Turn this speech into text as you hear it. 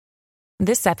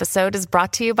This episode is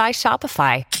brought to you by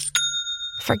Shopify.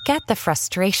 Forget the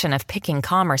frustration of picking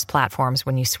commerce platforms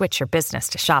when you switch your business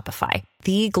to Shopify,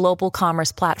 the global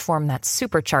commerce platform that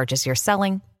supercharges your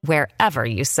selling wherever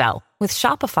you sell. With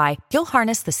Shopify, you'll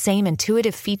harness the same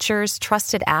intuitive features,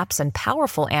 trusted apps, and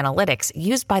powerful analytics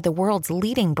used by the world's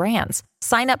leading brands.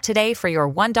 Sign up today for your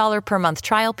 $1 per month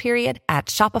trial period at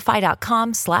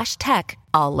shopify.com/tech,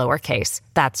 all lowercase.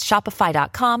 That's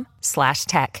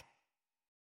shopify.com/tech.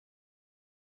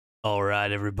 All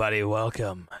right, everybody,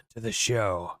 welcome to the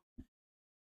show.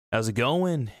 How's it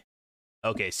going?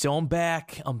 Okay, so I'm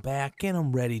back, and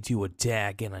I'm ready to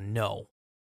attack, and I know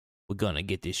we're gonna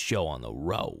get this show on the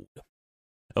road.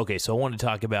 Okay, so I want to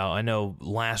talk about, I know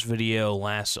last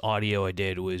audio I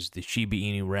did was the Shiba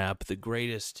Inu rap, it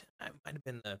might have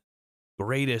been the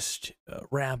greatest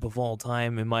rap of all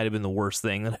time. It might have been the worst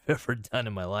thing that I've ever done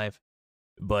in my life,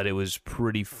 but it was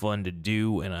pretty fun to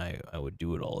do, and I would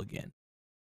do it all again.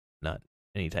 Not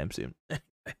anytime soon.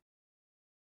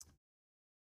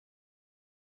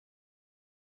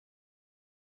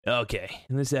 Okay,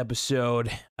 in this episode,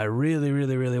 I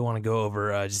really want to go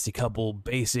over just a couple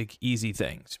basic, easy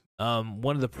things.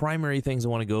 One of the primary things I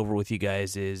want to go over with you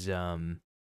guys is, have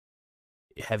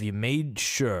you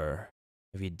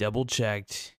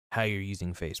double-checked how you're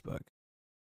using Facebook?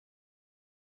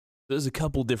 There's a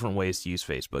couple different ways to use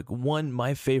Facebook. One,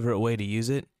 my favorite way to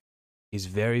use it is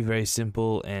very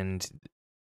simple, and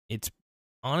it's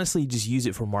honestly just use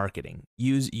it for marketing.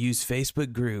 Use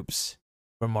Facebook groups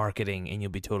for marketing, and you'll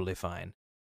be totally fine.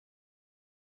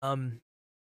 And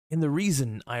the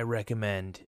reason I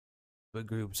recommend Facebook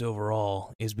groups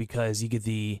overall is because you get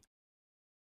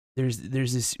there's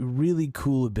this really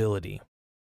cool ability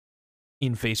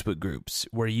in Facebook groups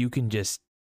where you can just,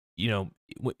 if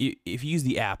you use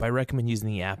the app, I recommend using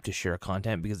the app to share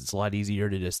content because it's a lot easier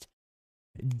to just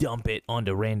dump it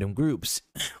onto random groups.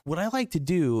 What I like to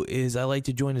do is I like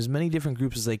to join as many different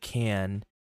groups as I can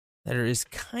that are as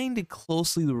kind of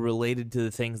closely related to the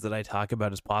things that I talk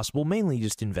about as possible, mainly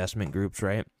just investment groups,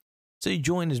 right? So you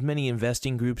join as many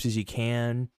investing groups as you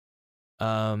can,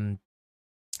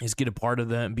 just get a part of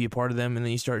them, be a part of them, and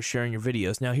then you start sharing your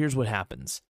videos. Now, here's what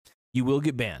happens. You will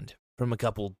get banned from a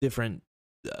couple different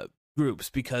groups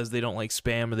because they don't like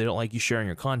spam or they don't like you sharing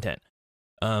your content.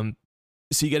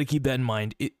 So you got to keep that in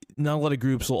mind. Not a lot of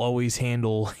groups will always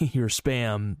handle your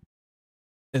spam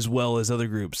as well as other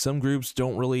groups. Some groups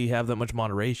don't really have that much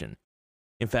moderation.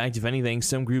 In fact, if anything,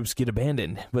 some groups get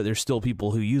abandoned, but there's still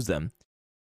people who use them.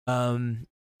 In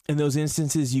those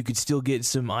instances, you could still get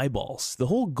some eyeballs. The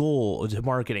whole goal of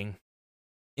marketing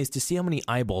is to see how many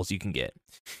eyeballs you can get.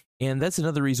 And that's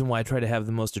another reason why I try to have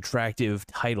the most attractive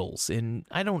titles. And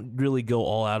I don't really go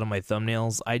all out on my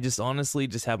thumbnails. I just honestly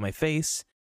just have my face.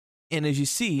 And as you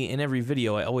see in every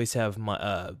video, I always have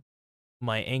my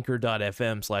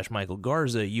anchor.fm/Michael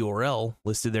Garza URL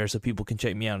listed there so people can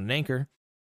check me out on Anchor.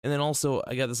 And then also,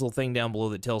 I got this little thing down below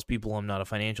that tells people I'm not a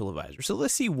financial advisor. So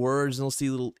let's see words, and let's see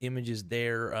little images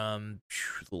there,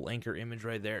 little Anchor image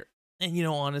right there. And,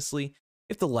 honestly,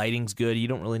 if the lighting's good, you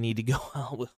don't really need to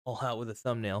go all out with a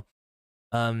thumbnail.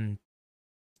 I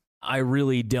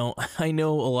really don't. I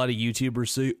know a lot of YouTubers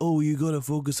say, oh, you got to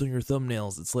focus on your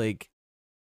thumbnails. It's like,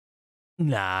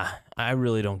 nah, I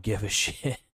really don't give a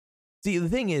shit. See, the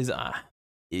thing is,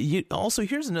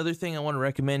 here's another thing I want to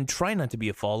recommend. Try not to be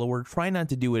a follower. Try not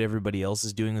to do what everybody else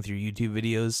is doing with your YouTube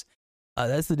videos.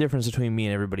 That's the difference between me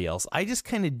and everybody else. I just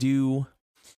kind of do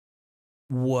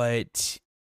what,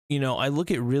 I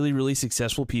look at really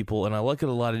successful people, and I look at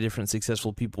a lot of different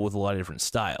successful people with a lot of different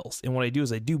styles. And what I do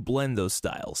is I do blend those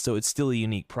styles, so it's still a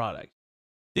unique product.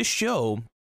 This show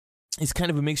is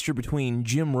kind of a mixture between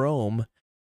Jim Rome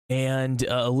and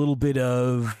a little bit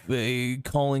of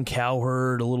Colin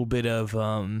Cowherd, a little bit of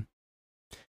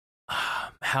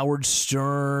Howard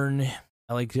Stern.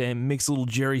 I like to mix a little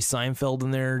Jerry Seinfeld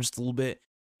in there, just a little bit.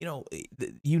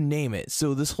 You name it.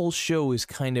 So this whole show is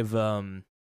kind of a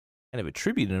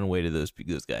tribute in a way to those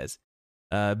guys.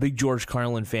 Big George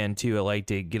Carlin fan too. I like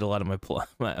to get a lot of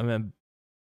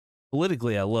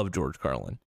politically, I love George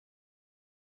Carlin.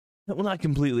 Well, not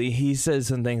completely. He says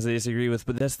some things I disagree with,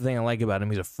 but that's the thing I like about him.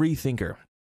 He's a free thinker.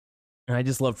 And I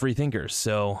just love free thinkers.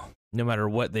 So no matter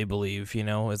what they believe,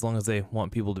 as long as they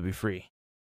want people to be free.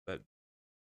 But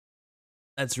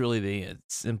that's really the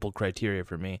simple criteria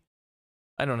for me.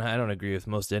 I don't agree with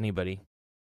most anybody.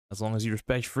 As long as you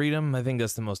respect freedom, I think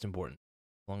that's the most important.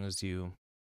 As long as you,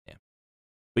 yeah.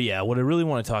 But yeah, what I really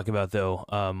want to talk about though,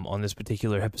 on this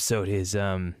particular episode is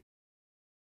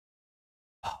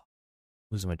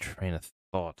losing my train of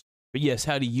thought. But yes,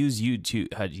 how to use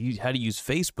YouTube, how to use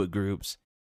Facebook groups.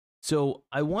 So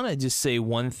I want to just say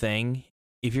one thing,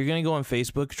 if you're going to go on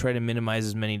Facebook, try to minimize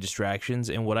as many distractions.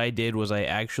 And what I did was I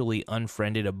actually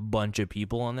unfriended a bunch of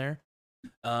people on there.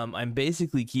 I'm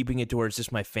basically keeping it to where it's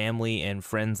just my family and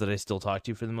friends that I still talk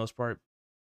to for the most part,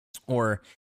 or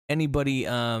anybody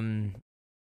who's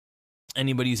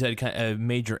had a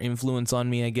major influence on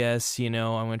me, I guess. I'm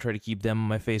going to try to keep them on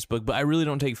my Facebook, but I really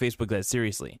don't take Facebook that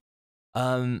seriously.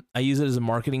 I use it as a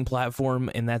marketing platform,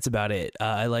 and that's about it.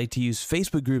 I like to use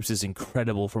Facebook groups is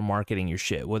incredible for marketing your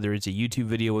shit, whether it's a YouTube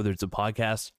video, whether it's a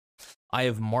podcast. I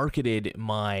have marketed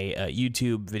my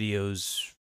YouTube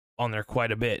videos on there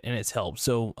quite a bit, and it's helped.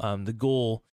 So the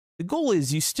goal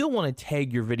is you still want to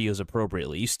tag your videos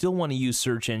appropriately. You still want to use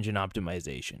search engine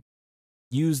optimization.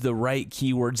 Use the right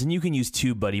keywords, and you can use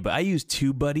TubeBuddy, but I use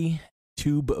TubeBuddy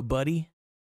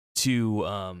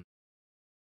to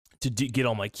get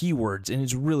all my keywords, and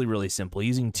it's really, really simple.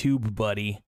 Using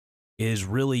TubeBuddy is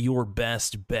really your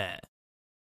best bet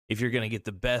if you're going to get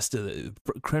the best of the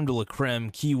creme de la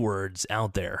creme keywords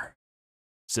out there.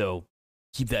 So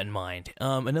keep that in mind.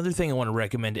 Another thing I want to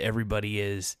recommend to everybody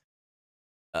is,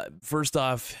 first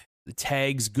off, the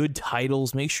tags, good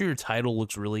titles. Make sure your title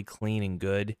looks really clean and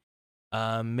good.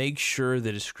 Make sure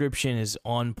the description is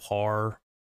on par.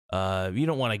 You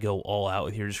don't want to go all out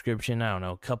with your description. I don't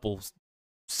know, a couple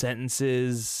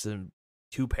sentences,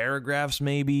 2 paragraphs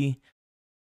maybe.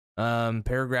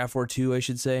 Paragraph or 2, I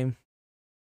should say.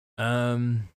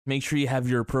 Make sure you have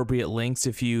your appropriate links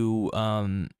if you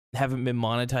haven't been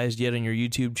monetized yet on your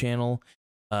YouTube channel.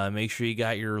 Make sure you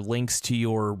got your links to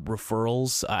your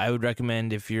referrals. I would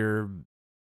recommend, if you're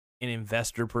an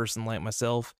investor person like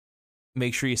myself,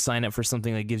 make sure you sign up for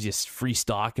something that gives you free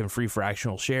stock and free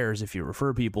fractional shares if you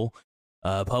refer people.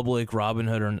 Public,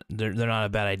 Robinhood, they're not a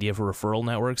bad idea for referral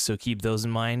networks, so keep those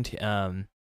in mind.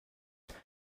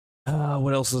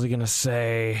 What else was I gonna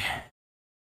say?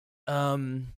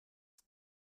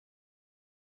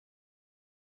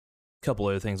 Couple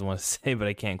other things I want to say, but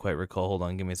I can't quite recall. Hold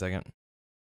on, give me a second.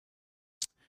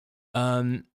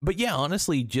 But yeah,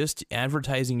 honestly, just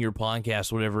advertising your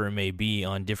podcast, whatever it may be,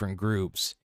 on different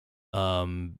groups,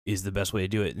 is the best way to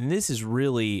do it. And this is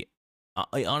really,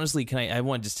 I honestly, I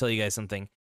want to just tell you guys something.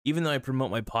 Even though I promote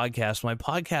my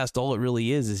podcast, all it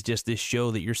really is just this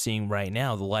show that you're seeing right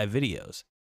now, the live videos.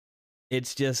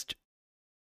 It's just,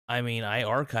 I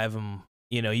archive them.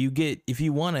 If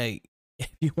you want to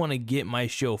get my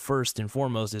show first and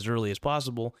foremost as early as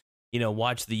possible,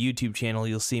 watch the YouTube channel.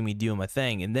 You'll see me doing my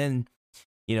thing. And then,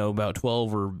 about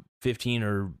 12 or 15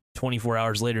 or 24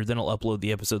 hours later, then I'll upload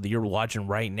the episode that you're watching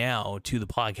right now to the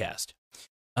podcast.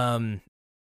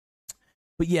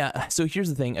 But yeah, so here's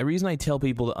the thing. A reason I tell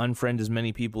people to unfriend as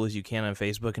many people as you can on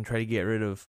Facebook and try to get rid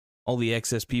of all the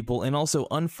excess people, and also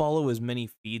unfollow as many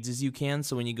feeds as you can.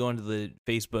 So when you go into the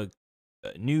Facebook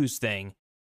news thing,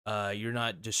 you're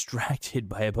not distracted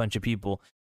by a bunch of people,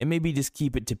 and maybe just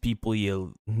keep it to people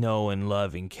you know and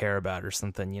love and care about or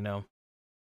something,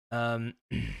 But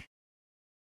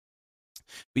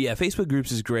yeah, Facebook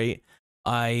groups is great.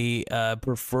 I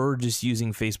prefer just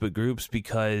using Facebook groups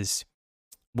because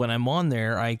when I'm on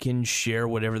there, I can share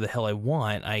whatever the hell I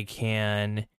want. I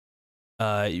can,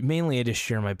 mainly I just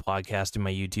share my podcast and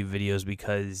my YouTube videos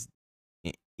because,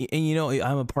 and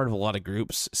I'm a part of a lot of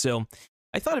groups. So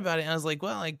I thought about it and I was like,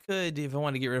 well, I could, if I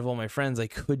want to get rid of all my friends, I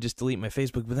could just delete my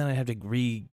Facebook, but then I'd have to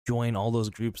rejoin all those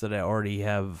groups that I already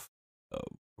have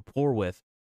rapport with.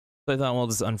 So I thought, well,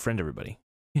 just unfriend everybody.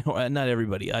 Not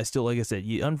everybody. I still, like I said,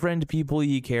 you unfriend people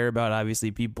you care about,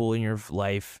 obviously, people in your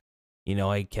life.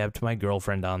 I kept my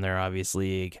girlfriend on there,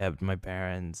 obviously. I kept my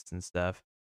parents and stuff.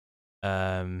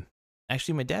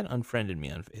 Actually, my dad unfriended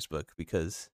me on Facebook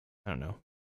because, I don't know.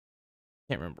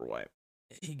 Can't remember why.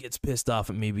 He gets pissed off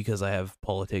at me because I have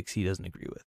politics he doesn't agree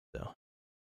with. So,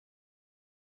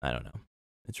 I don't know.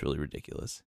 It's really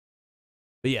ridiculous.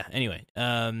 But yeah, anyway.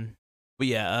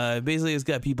 Basically, it's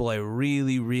got people I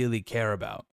really, really care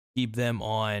about. Keep them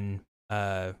on.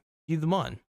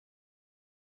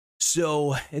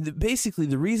 So basically,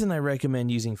 the reason I recommend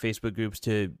using Facebook groups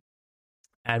to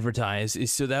advertise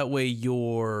is so that way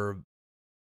your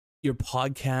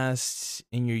podcasts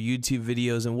and your YouTube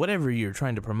videos and whatever you're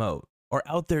trying to promote are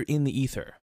out there in the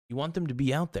ether. You want them to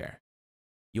be out there.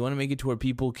 You want to make it to where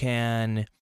people can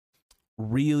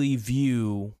really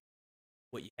view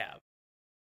what you have.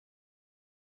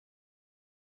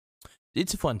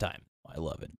 It's a fun time. I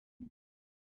love it.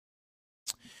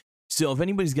 So if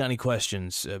anybody's got any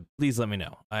questions, please let me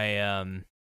know. I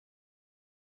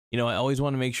always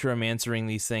want to make sure I'm answering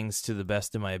these things to the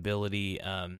best of my ability.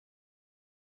 But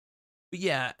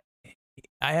yeah,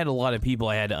 I had a lot of people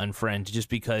I had to unfriend just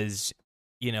because,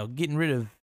 getting rid of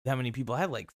that many people. I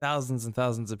had like thousands and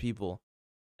thousands of people.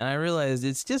 And I realized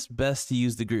it's just best to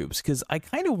use the groups because I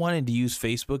kind of wanted to use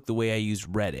Facebook the way I use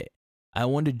Reddit. I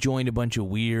wanted to join a bunch of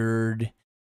weird,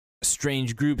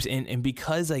 strange groups. And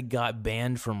because I got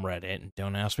banned from Reddit,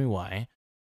 don't ask me why.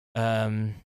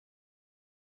 Let's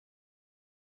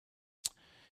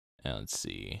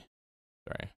see.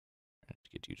 Sorry. I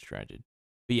get too distracted.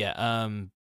 But yeah,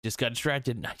 just got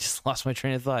distracted and I just lost my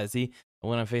train of thought. See, I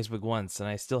went on Facebook once and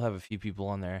I still have a few people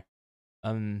on there.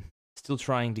 Still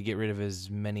trying to get rid of as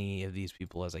many of these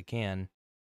people as I can.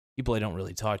 People I don't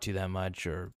really talk to that much,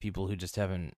 or people who just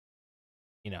haven't,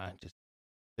 just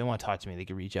don't want to talk to me. They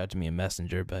can reach out to me in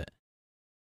Messenger, but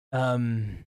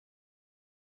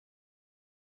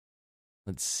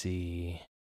let's see.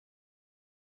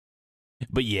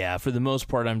 But yeah, for the most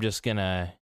part, I'm just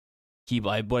gonna keep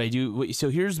what I do. So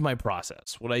here's my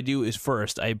process. What I do is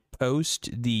first I post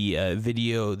the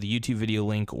video, the YouTube video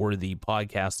link or the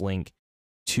podcast link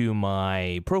to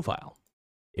my profile.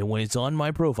 And when it's on my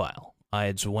profile,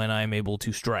 it's when I'm able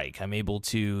to strike. I'm able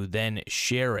to then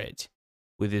share it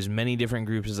with as many different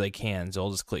groups as I can. So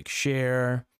I'll just click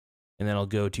share, and then I'll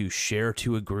go to share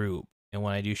to a group. And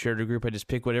when I do share to a group, I just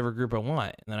pick whatever group I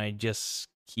want. And then I just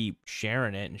keep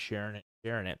sharing it and sharing it and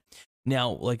sharing it.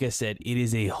 Now, like I said, it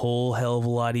is a whole hell of a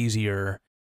lot easier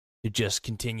to just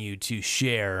continue to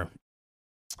share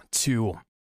to...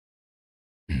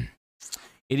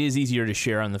 It is easier to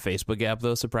share on the Facebook app,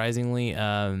 though, surprisingly.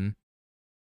 There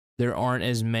aren't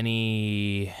as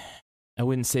many... I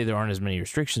wouldn't say there aren't as many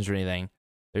restrictions or anything.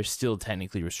 There's still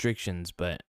technically restrictions,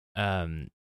 but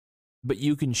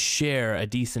you can share a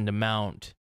decent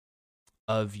amount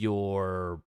of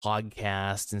your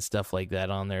podcast and stuff like that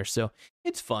on there. So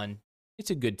it's fun. It's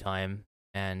a good time.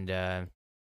 And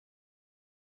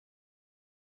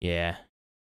yeah,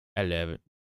 I love it.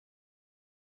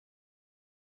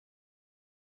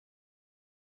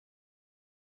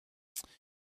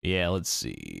 Yeah, let's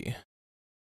see.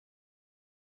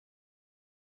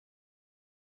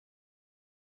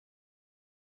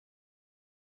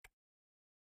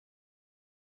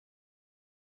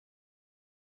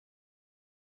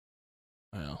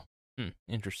 Well,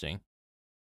 interesting.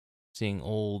 Seeing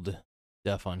old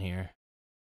stuff on here.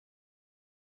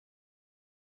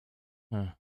 Huh.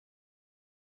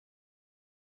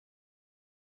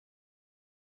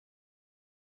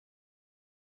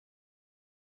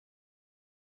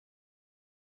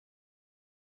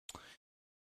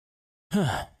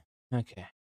 Okay.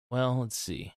 Well, let's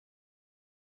see.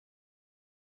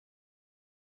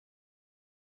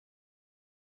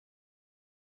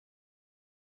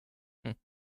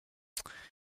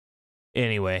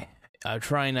 Anyway, I'm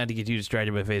trying not to get too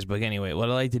distracted by Facebook. Anyway, what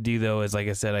I like to do though is, like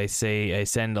I said, I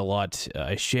send a lot.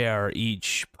 I share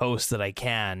each post that I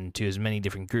can to as many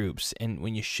different groups, and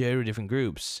when you share different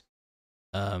groups,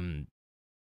 it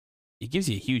gives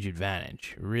you a huge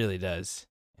advantage. It really does,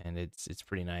 and it's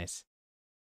pretty nice.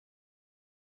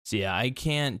 So yeah, I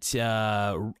can't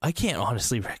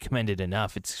honestly recommend it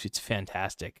enough. It's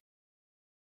fantastic.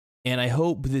 And I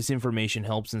hope this information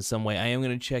helps in some way. I am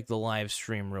going to check the live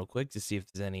stream real quick to see if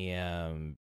there's any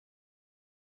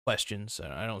questions.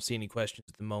 I don't see any questions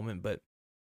at the moment, but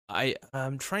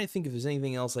I'm trying to think if there's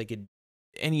anything else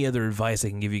any other advice I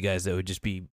can give you guys that would just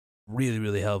be really,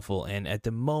 really helpful. And at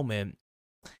the moment,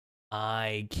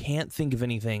 I can't think of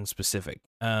anything specific.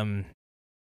 But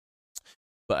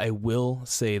I will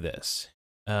say this.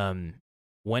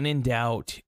 When in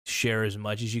doubt, share as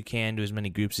much as you can to as many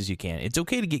groups as you can. It's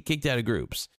okay to get kicked out of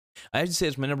groups. I have to say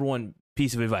it's my number one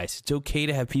piece of advice. It's okay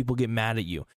to have people get mad at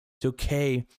you. It's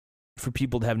okay for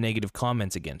people to have negative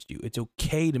comments against you. It's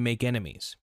okay to make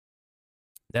enemies.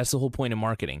 That's the whole point of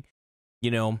marketing.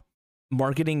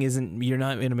 Marketing isn't, you're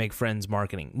not going to make friends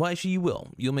marketing. Well, actually you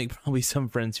will. You'll make probably some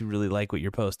friends who really like what you're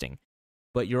posting.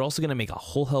 But you're also going to make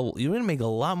you're going to make a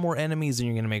lot more enemies than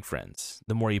you're going to make friends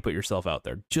the more you put yourself out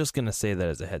there. Just going to say that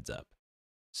as a heads up.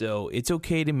 So it's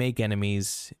okay to make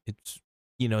enemies. It's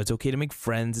okay to make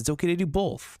friends. It's okay to do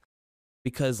both.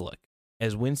 Because look,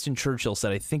 as Winston Churchill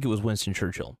said, I think it was Winston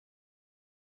Churchill,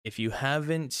 if you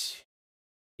haven't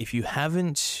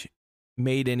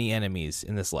made any enemies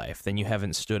in this life, then you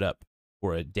haven't stood up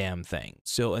for a damn thing.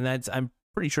 So, and I'm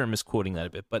pretty sure I'm misquoting that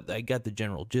a bit, but I got the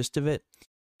general gist of it.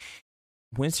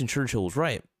 Winston Churchill was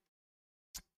right.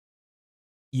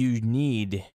 You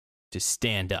need to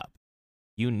stand up.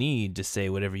 You need to say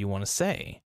whatever you want to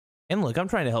say. And look, I'm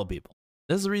trying to help people.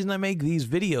 That's the reason I make these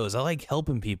videos. I like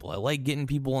helping people. I like getting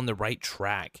people on the right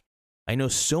track. I know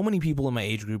so many people in my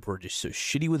age group who are just so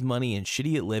shitty with money and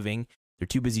shitty at living. They're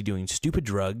too busy doing stupid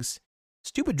drugs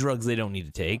they don't need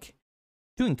to take,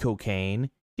 doing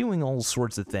cocaine, doing all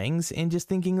sorts of things and just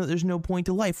thinking that there's no point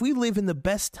to life. We live in the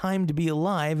best time to be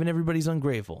alive and everybody's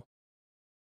ungrateful.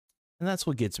 And that's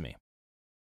what gets me.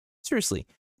 Seriously,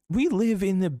 we live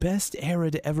in the best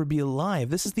era to ever be alive.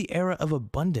 This is the era of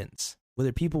abundance,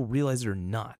 whether people realize it or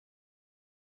not.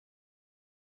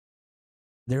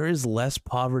 There is less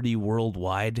poverty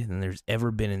worldwide than there's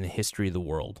ever been in the history of the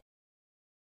world.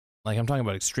 Like, I'm talking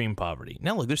about extreme poverty.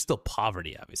 Now, look, there's still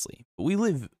poverty, obviously.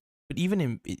 But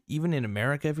even in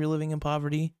America, if you're living in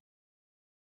poverty,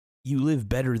 you live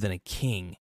better than a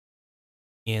king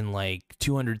in like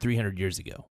 200, 300 years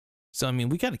ago. So, I mean,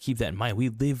 we got to keep that in mind. We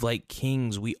live like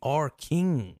kings. We are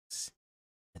kings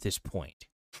at this point.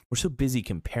 We're so busy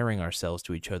comparing ourselves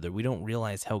to each other, we don't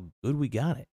realize how good we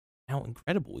got it, how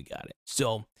incredible we got it.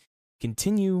 So,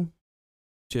 continue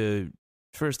to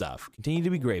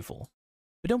be grateful,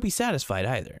 but don't be satisfied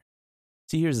either.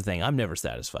 See, here's the thing. I'm never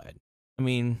satisfied. I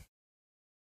mean,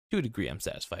 to a degree, I'm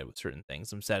satisfied with certain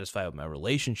things. I'm satisfied with my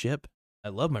relationship. I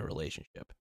love my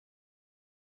relationship.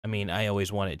 I mean, I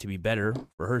always want it to be better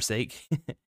for her sake.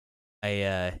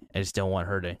 I just don't want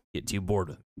her to get too bored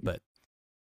with me. But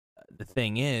the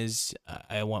thing is,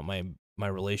 I want my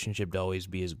relationship to always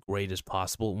be as great as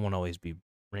possible. It won't always be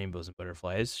rainbows and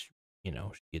butterflies. You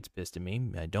know, she gets pissed at me.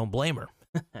 I don't blame her.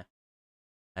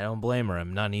 I don't blame her.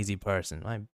 I'm not an easy person.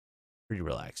 I'm pretty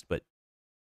relaxed, but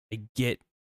I get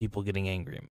people getting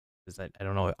angry because I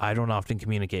don't know. I don't often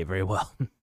communicate very well.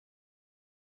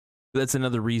 That's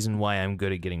another reason why I'm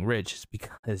good at getting rich, is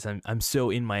because I'm so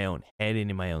in my own head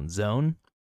and in my own zone.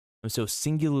 I'm so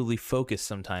singularly focused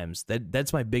sometimes.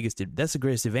 That's the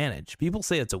greatest advantage. People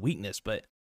say it's a weakness, but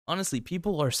honestly,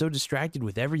 people are so distracted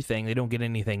with everything, they don't get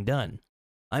anything done.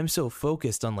 I'm so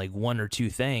focused on like one or two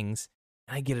things,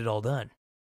 and I get it all done.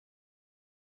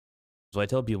 So I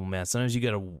tell people, man, sometimes you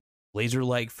got to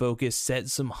laser-like focus, set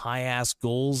some high-ass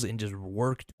goals, and just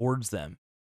work towards them.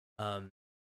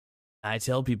 I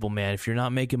tell people, man, if you're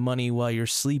not making money while you're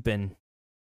sleeping,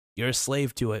 you're a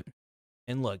slave to it.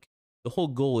 And look, the whole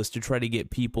goal is to try to get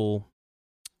people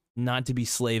not to be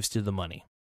slaves to the money.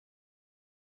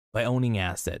 By owning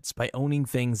assets, by owning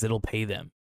things that'll pay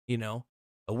them. You know,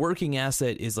 a working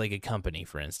asset is like a company,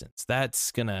 for instance.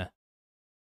 That's gonna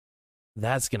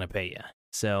pay you.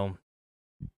 So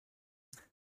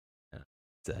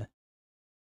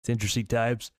it's interesting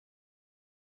times.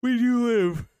 We do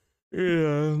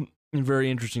live in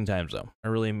very interesting times, though. I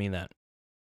really mean that.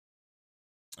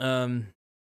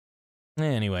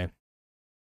 Anyway,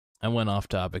 I went off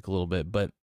topic a little bit,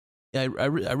 but I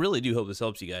really do hope this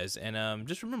helps you guys. And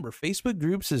just remember, Facebook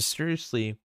groups is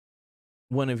seriously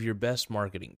one of your best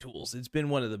marketing tools. It's been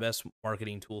one of the best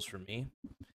marketing tools for me,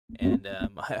 and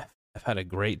I've had a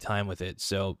great time with it.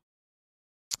 So,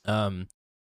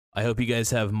 I hope you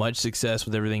guys have much success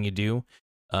with everything you do.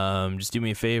 Just do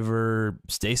me a favor,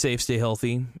 stay safe, stay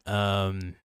healthy,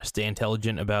 stay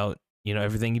intelligent about,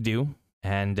 everything you do,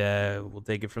 and we'll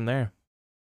take it from there.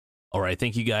 All right,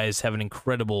 thank you guys. Have an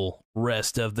incredible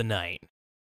rest of the night.